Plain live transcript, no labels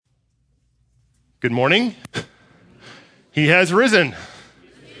Good morning. He has risen.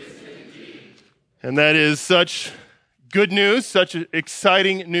 And that is such good news, such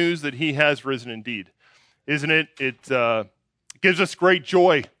exciting news that he has risen indeed. Isn't it? It gives us great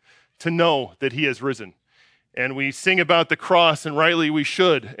joy to know that he has risen. And we sing about the cross, and rightly we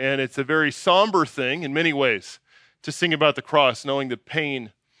should. And it's a very somber thing in many ways to sing about the cross, knowing the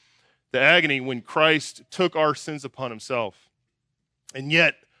pain, the agony when Christ took our sins upon himself. And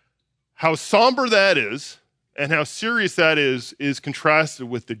yet, how somber that is and how serious that is contrasted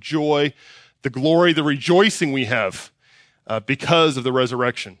with the joy, the glory, the rejoicing we have because of the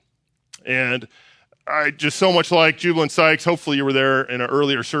resurrection. And I just so much like Jubilant Sykes. Hopefully you were there in an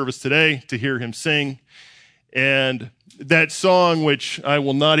earlier service today to hear him sing. And that song, which I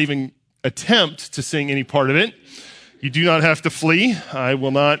will not even attempt to sing any part of it. You do not have to flee. I will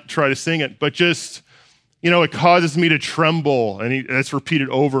not try to sing it, but just, it causes me to tremble. And that's repeated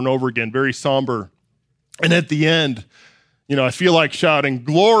over and over again, very somber. And at the end, I feel like shouting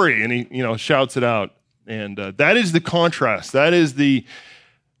glory, and he, shouts it out. And that is the contrast. That is the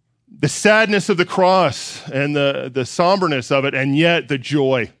sadness of the cross and the somberness of it, and yet the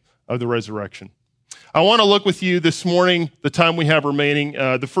joy of the resurrection. I want to look with you this morning, the time we have remaining,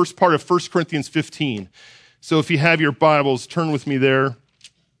 the first part of 1 Corinthians 15. So if you have your Bibles, turn with me there.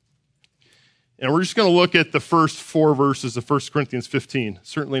 And we're just going to look at the first 4 verses of 1 Corinthians 15.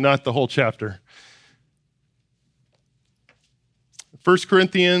 Certainly not the whole chapter. 1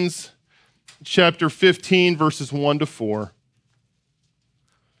 Corinthians chapter 15, verses 1 to 4.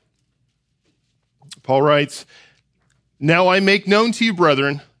 Paul writes, "Now I make known to you,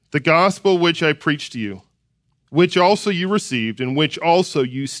 brethren, the gospel which I preached to you, which also you received, in which also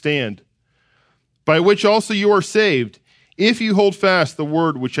you stand, by which also you are saved, if you hold fast the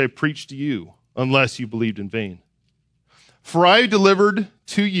word which I preached to you, unless you believed in vain. For I delivered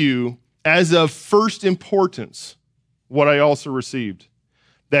to you as of first importance what I also received,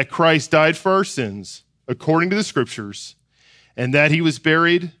 that Christ died for our sins, according to the Scriptures, and that he was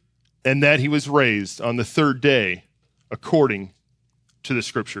buried, and that he was raised on the third day, according to the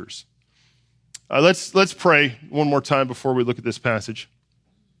Scriptures." Let's pray one more time before we look at this passage.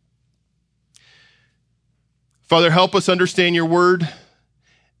 Father, help us understand your word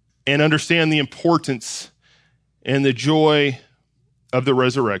and understand the importance and the joy of the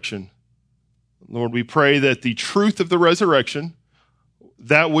resurrection. Lord, we pray that the truth of the resurrection,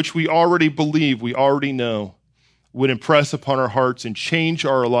 that which we already believe, we already know, would impress upon our hearts and change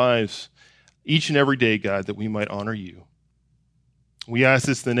our lives each and every day, God, that we might honor you. We ask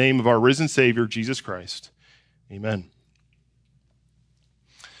this in the name of our risen Savior, Jesus Christ. Amen.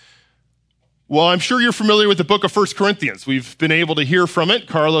 Well, I'm sure you're familiar with the book of 1 Corinthians. We've been able to hear from it.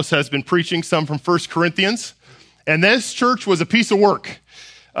 Carlos has been preaching some from 1 Corinthians. And this church was a piece of work.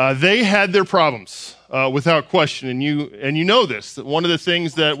 They had their problems, without question. And you know this, that one of the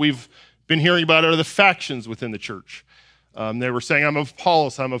things that we've been hearing about are the factions within the church. They were saying, I'm of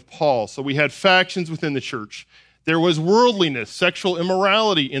Apollos, I'm of Paul. So we had factions within the church. There was worldliness, sexual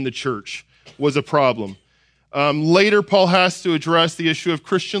immorality in the church was a problem. Later, Paul has to address the issue of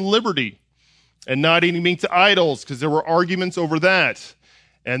Christian liberty and not eating meat to idols, because there were arguments over that.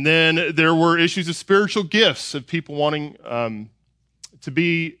 And then there were issues of spiritual gifts, of people wanting to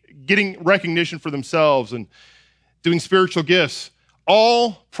be getting recognition for themselves and doing spiritual gifts.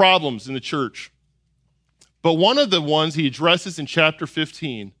 All problems in the church. But one of the ones he addresses in chapter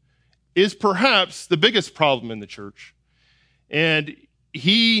 15 is perhaps the biggest problem in the church. And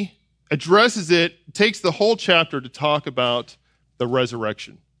he addresses it, takes the whole chapter to talk about the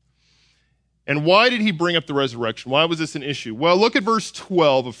resurrection. And why did he bring up the resurrection? Why was this an issue? Well, look at verse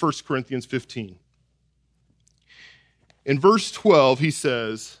 12 of 1 Corinthians 15. In verse 12, he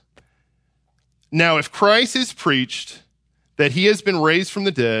says, "Now if Christ is preached that he has been raised from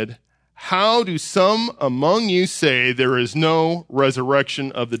the dead, how do some among you say there is no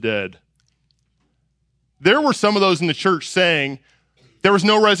resurrection of the dead?" There were some of those in the church saying there was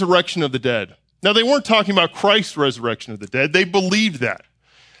no resurrection of the dead. Now, they weren't talking about Christ's resurrection of the dead. They believed that.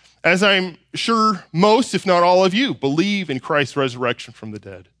 As I'm sure most, if not all of you, believe in Christ's resurrection from the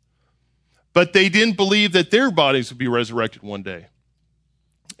dead. But they didn't believe that their bodies would be resurrected one day.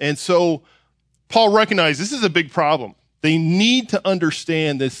 And so Paul recognized this is a big problem. They need to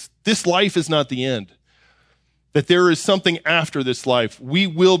understand this life is not the end, that there is something after this life. We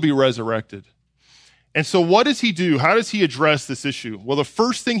will be resurrected. And so what does he do? How does he address this issue? Well, the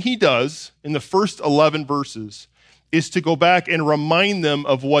first thing he does in the first 11 verses is to go back and remind them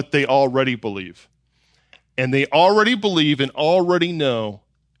of what they already believe. And they already believe and already know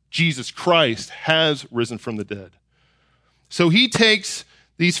Jesus Christ has risen from the dead. So he takes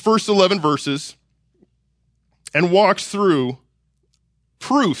these first 11 verses and walks through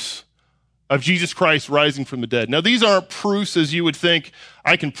proofs of Jesus Christ rising from the dead. Now, these aren't proofs as you would think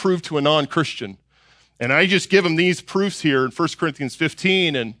I can prove to a non-Christian. And I just give them these proofs here in 1 Corinthians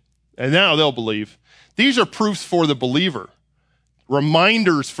 15, and now they'll believe. These are proofs for the believer,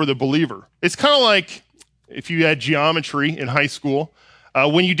 reminders for the believer. It's kind of like if you had geometry in high school,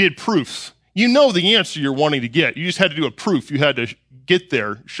 when you did proofs. You know the answer you're wanting to get. You just had to do a proof. You had to get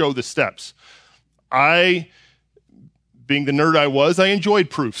there, show the steps. Being the nerd I was, I enjoyed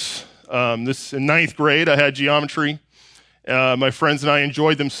proofs. In ninth grade, I had geometry. My friends and I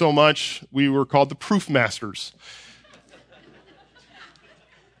enjoyed them so much, we were called the proof masters.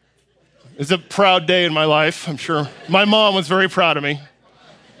 It's a proud day in my life, I'm sure. My mom was very proud of me.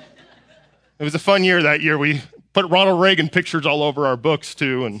 It was a fun year that year. We put Ronald Reagan pictures all over our books,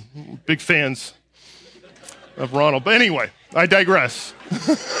 too, and big fans of Ronald. But anyway, I digress.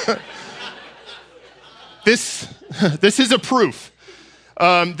 This is a proof.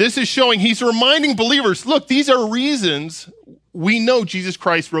 This is showing, he's reminding believers, look, these are reasons we know Jesus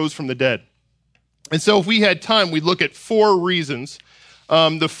Christ rose from the dead. And so if we had time, we'd look at 4 reasons.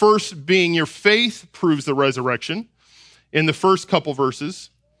 The first being your faith proves the resurrection in the first couple verses.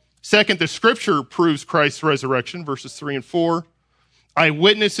 Second, the scripture proves Christ's resurrection, verses 3 and 4.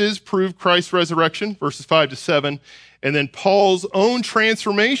 Eyewitnesses prove Christ's resurrection, verses 5 to 7. And then Paul's own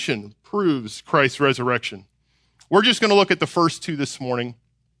transformation proves Christ's resurrection. We're just going to look at the first 2 this morning.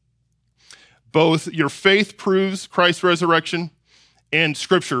 Both your faith proves Christ's resurrection and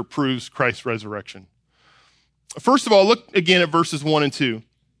scripture proves Christ's resurrection. First of all, look again at verses 1 and 2.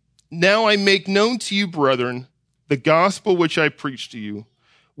 Now I make known to you, brethren, the gospel which I preached to you,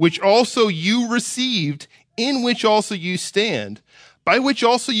 which also you received, in which also you stand, by which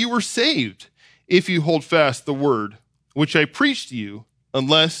also you were saved, if you hold fast the word which I preached to you,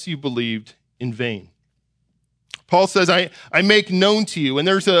 unless you believed in vain. Paul says, I make known to you, and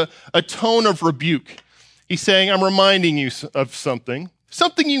there's a tone of rebuke. He's saying, I'm reminding you of something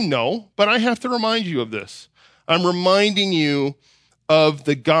you know, but I have to remind you of this. I'm reminding you of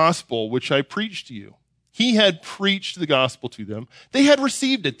the gospel which I preached to you. He had preached the gospel to them. They had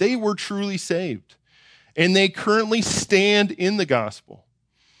received it. They were truly saved. And they currently stand in the gospel.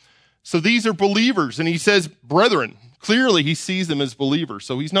 So these are believers. And he says, brethren. Clearly, he sees them as believers.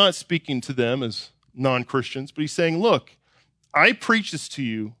 So he's not speaking to them as non-Christians, but he's saying, look, I preached this to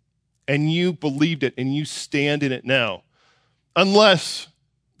you, and you believed it, and you stand in it now. Unless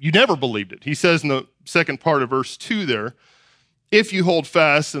you never believed it. He says in the second part of verse 2 there, if you hold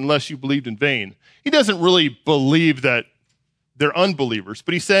fast, unless you believed in vain. He doesn't really believe that they're unbelievers,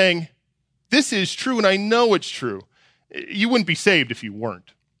 but he's saying, this is true, and I know it's true. You wouldn't be saved if you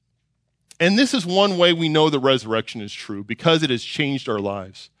weren't. And this is one way we know the resurrection is true, because it has changed our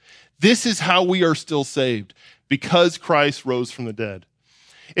lives. This is how we are still saved, because Christ rose from the dead.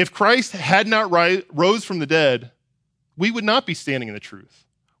 If Christ had not rose from the dead, we would not be standing in the truth.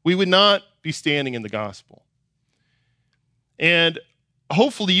 We would not be standing in the gospel. And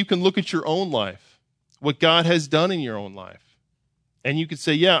hopefully you can look at your own life, what God has done in your own life. And you could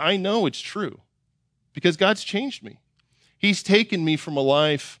say, yeah, I know it's true, because God's changed me. He's taken me from a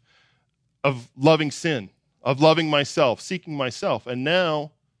life of loving sin, of loving myself, seeking myself. And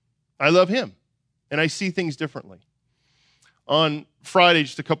now I love him, and I see things differently. On Friday,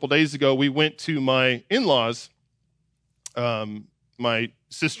 just a couple days ago, we went to my in-laws, my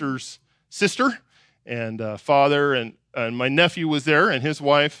sister's sister and father, and my nephew was there, and his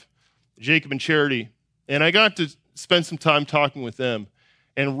wife, Jacob and Charity. And I got to spend some time talking with them.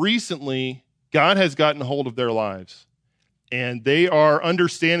 And recently, God has gotten a hold of their lives. And they are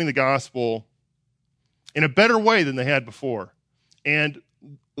understanding the gospel in a better way than they had before. And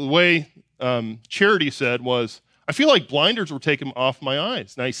the way Charity said was, I feel like blinders were taken off my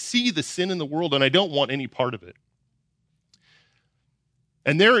eyes. And I see the sin in the world, and I don't want any part of it.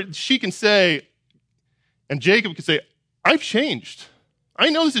 And there she can say, and Jacob can say, I've changed. I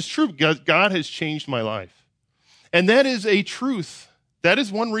know this is true because God has changed my life. And that is a truth. That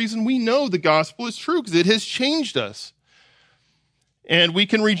is one reason we know the gospel is true, because it has changed us. And we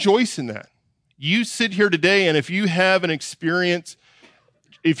can rejoice in that. You sit here today, and if you have experienced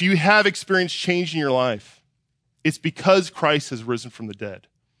change in your life, it's because Christ has risen from the dead.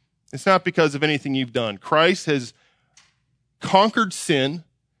 It's not because of anything you've done. Christ has conquered sin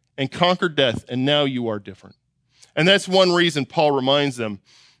and conquered death, and now you are different. And that's one reason Paul reminds them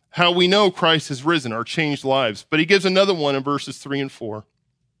how we know Christ has risen, our changed lives. But he gives another one in verses 3 and 4. And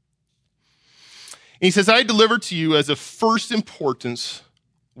he says, I delivered to you as of first importance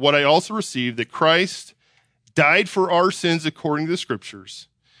what I also received, that Christ died for our sins according to the Scriptures,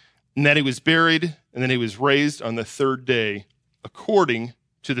 and that he was buried, and then he was raised on the third day, according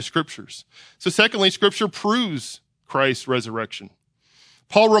to the Scriptures. So secondly, Scripture proves Christ's resurrection.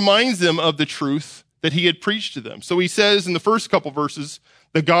 Paul reminds them of the truth that he had preached to them. So he says in the first couple verses,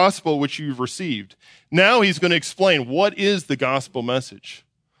 the gospel which you've received. Now he's going to explain what is the gospel message.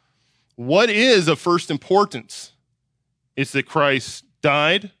 What is of first importance? It's that Christ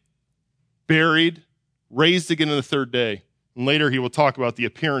died, buried, raised again on the third day. And later he will talk about the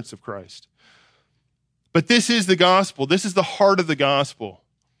appearance of Christ. But this is the gospel. This is the heart of the gospel,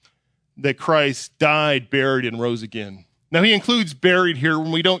 that Christ died, buried, and rose again. Now he includes buried here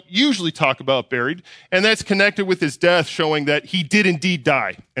when we don't usually talk about buried, and that's connected with his death, showing that he did indeed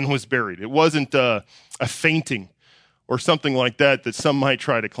die and was buried. It wasn't a fainting or something like that that some might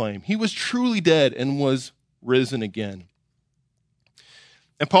try to claim. He was truly dead and was risen again.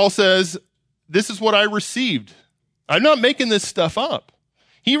 And Paul says, this is what I received. I'm not making this stuff up.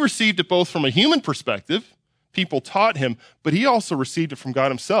 He received it both from a human perspective, people taught him, but he also received it from God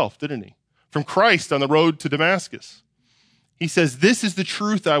himself, didn't he? From Christ on the road to Damascus. He says, this is the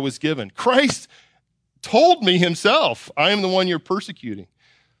truth I was given. Christ told me himself, I am the one you're persecuting.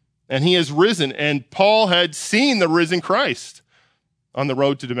 And he has risen. And Paul had seen the risen Christ on the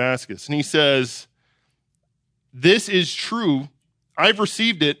road to Damascus. And he says, this is true. I've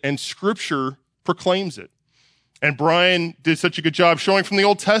received it, and Scripture proclaims it. And Brian did such a good job showing from the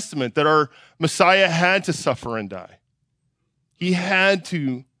Old Testament that our Messiah had to suffer and die. He had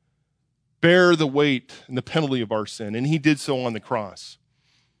to bear the weight and the penalty of our sin, and he did so on the cross.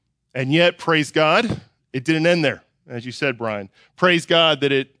 And yet, praise God, it didn't end there, as you said, Brian. Praise God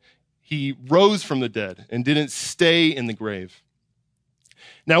that he rose from the dead and didn't stay in the grave.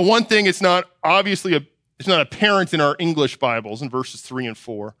 Now, one thing it's not apparent in our English Bibles in verses 3 and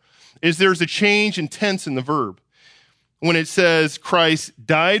 4 is there's a change in tense in the verb. When it says Christ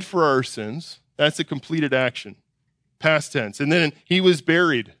died for our sins, that's a completed action, past tense. And then he was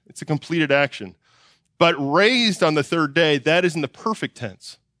buried, it's a completed action. But raised on the third day, that is in the perfect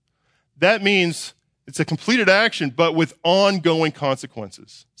tense. That means it's a completed action, but with ongoing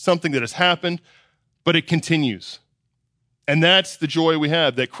consequences. Something that has happened, but it continues. And that's the joy we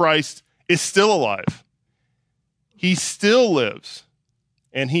have, that Christ is still alive. He still lives,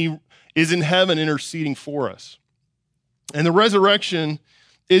 and he is in heaven interceding for us. And the resurrection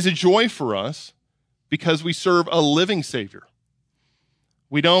is a joy for us because we serve a living Savior.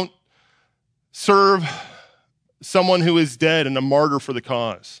 We don't serve someone who is dead and a martyr for the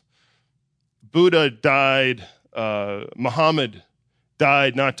cause. Buddha died, Muhammad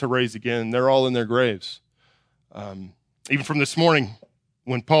died not to rise again. They're all in their graves. Even from this morning,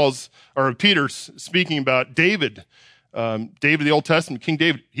 when Peter's speaking about David, David of the Old Testament, King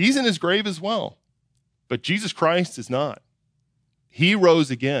David, he's in his grave as well. But Jesus Christ is not. He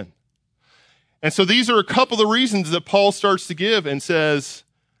rose again. And so these are a couple of the reasons that Paul starts to give and says,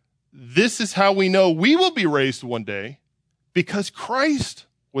 this is how we know we will be raised one day, because Christ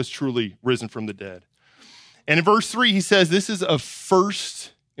was truly risen from the dead. And in verse 3, he says, this is of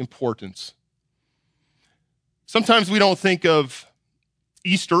first importance. Sometimes we don't think of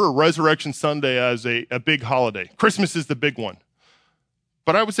Easter or Resurrection Sunday as a big holiday. Christmas is the big one.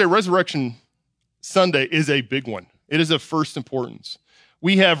 But I would say Resurrection Sunday is a big one. It is of first importance.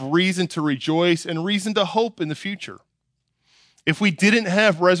 We have reason to rejoice and reason to hope in the future. If we didn't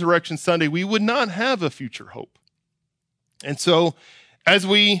have Resurrection Sunday, we would not have a future hope. And so as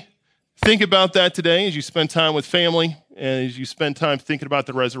we think about that today, as you spend time with family, and as you spend time thinking about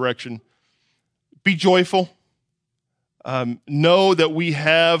the resurrection, be joyful. Know that we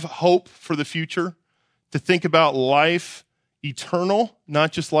have hope for the future, to think about life eternal,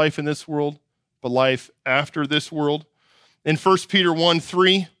 not just life in this world, but life after this world. In 1 Peter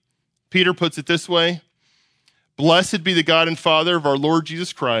 1:3, Peter puts it this way: blessed be the God and Father of our Lord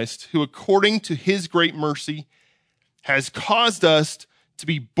Jesus Christ, who according to his great mercy has caused us to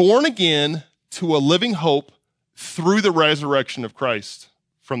be born again to a living hope through the resurrection of Christ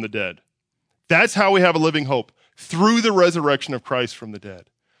from the dead. That's how we have a living hope, through the resurrection of Christ from the dead.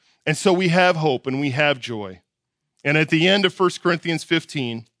 And so we have hope and we have joy. And at the end of 1 Corinthians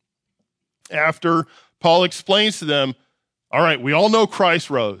 15, after Paul explains to them, all right, we all know Christ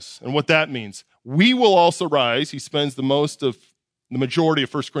rose and what that means. We will also rise. He spends the majority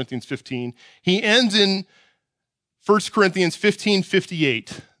of 1 Corinthians 15. He ends in 1 Corinthians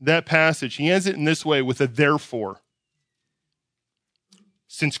 15:58, that passage. He ends it in this way with a therefore.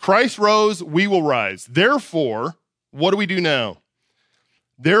 Since Christ rose, we will rise. Therefore, what do we do now?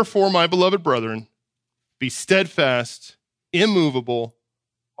 Therefore, my beloved brethren, be steadfast, immovable,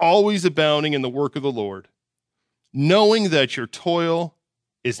 always abounding in the work of the Lord, knowing that your toil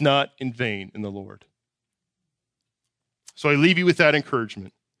is not in vain in the Lord. So I leave you with that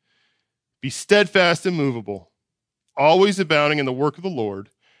encouragement. Be steadfast and immovable, always abounding in the work of the Lord,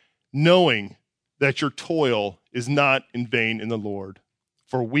 knowing that your toil is not in vain in the Lord,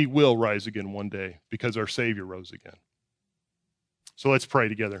 for we will rise again one day because our Savior rose again. So let's pray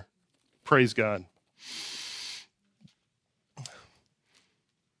together. Praise God.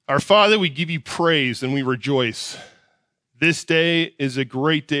 Our Father, we give you praise and we rejoice. This day is a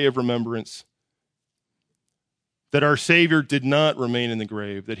great day of remembrance that our Savior did not remain in the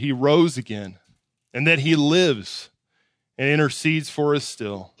grave, that he rose again, and that he lives and intercedes for us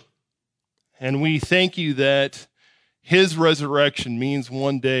still. And we thank you that his resurrection means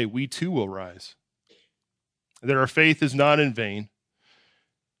one day we too will rise, that our faith is not in vain,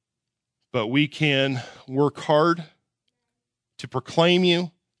 but we can work hard to proclaim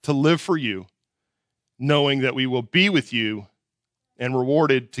you, to live for you, knowing that we will be with you and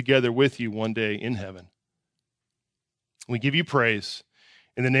rewarded together with you one day in heaven. We give you praise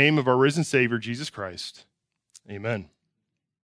in the name of our risen Savior, Jesus Christ. Amen.